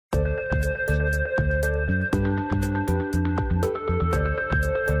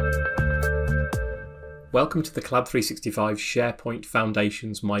Welcome to the Collab 365 SharePoint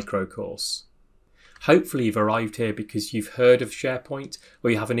Foundations micro course. Hopefully you've arrived here because you've heard of SharePoint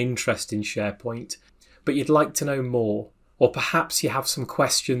or you have an interest in SharePoint, but you'd like to know more, or perhaps you have some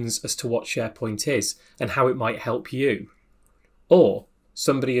questions as to what SharePoint is and how it might help you. Or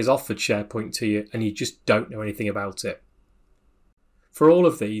somebody has offered SharePoint to you and you just don't know anything about it. For all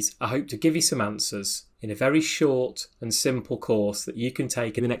of these, I hope to give you some answers in a very short and simple course that you can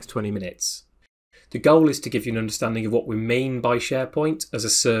take in the next 20 minutes. The goal is to give you an understanding of what we mean by SharePoint as a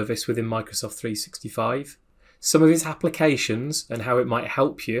service within Microsoft 365, some of its applications and how it might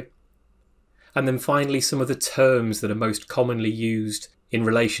help you, and then finally some of the terms that are most commonly used in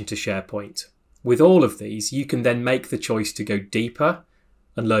relation to SharePoint. With all of these, you can then make the choice to go deeper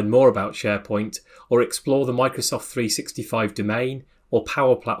and learn more about SharePoint, or explore the Microsoft 365 domain or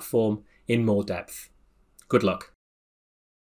Power Platform in more depth. Good luck.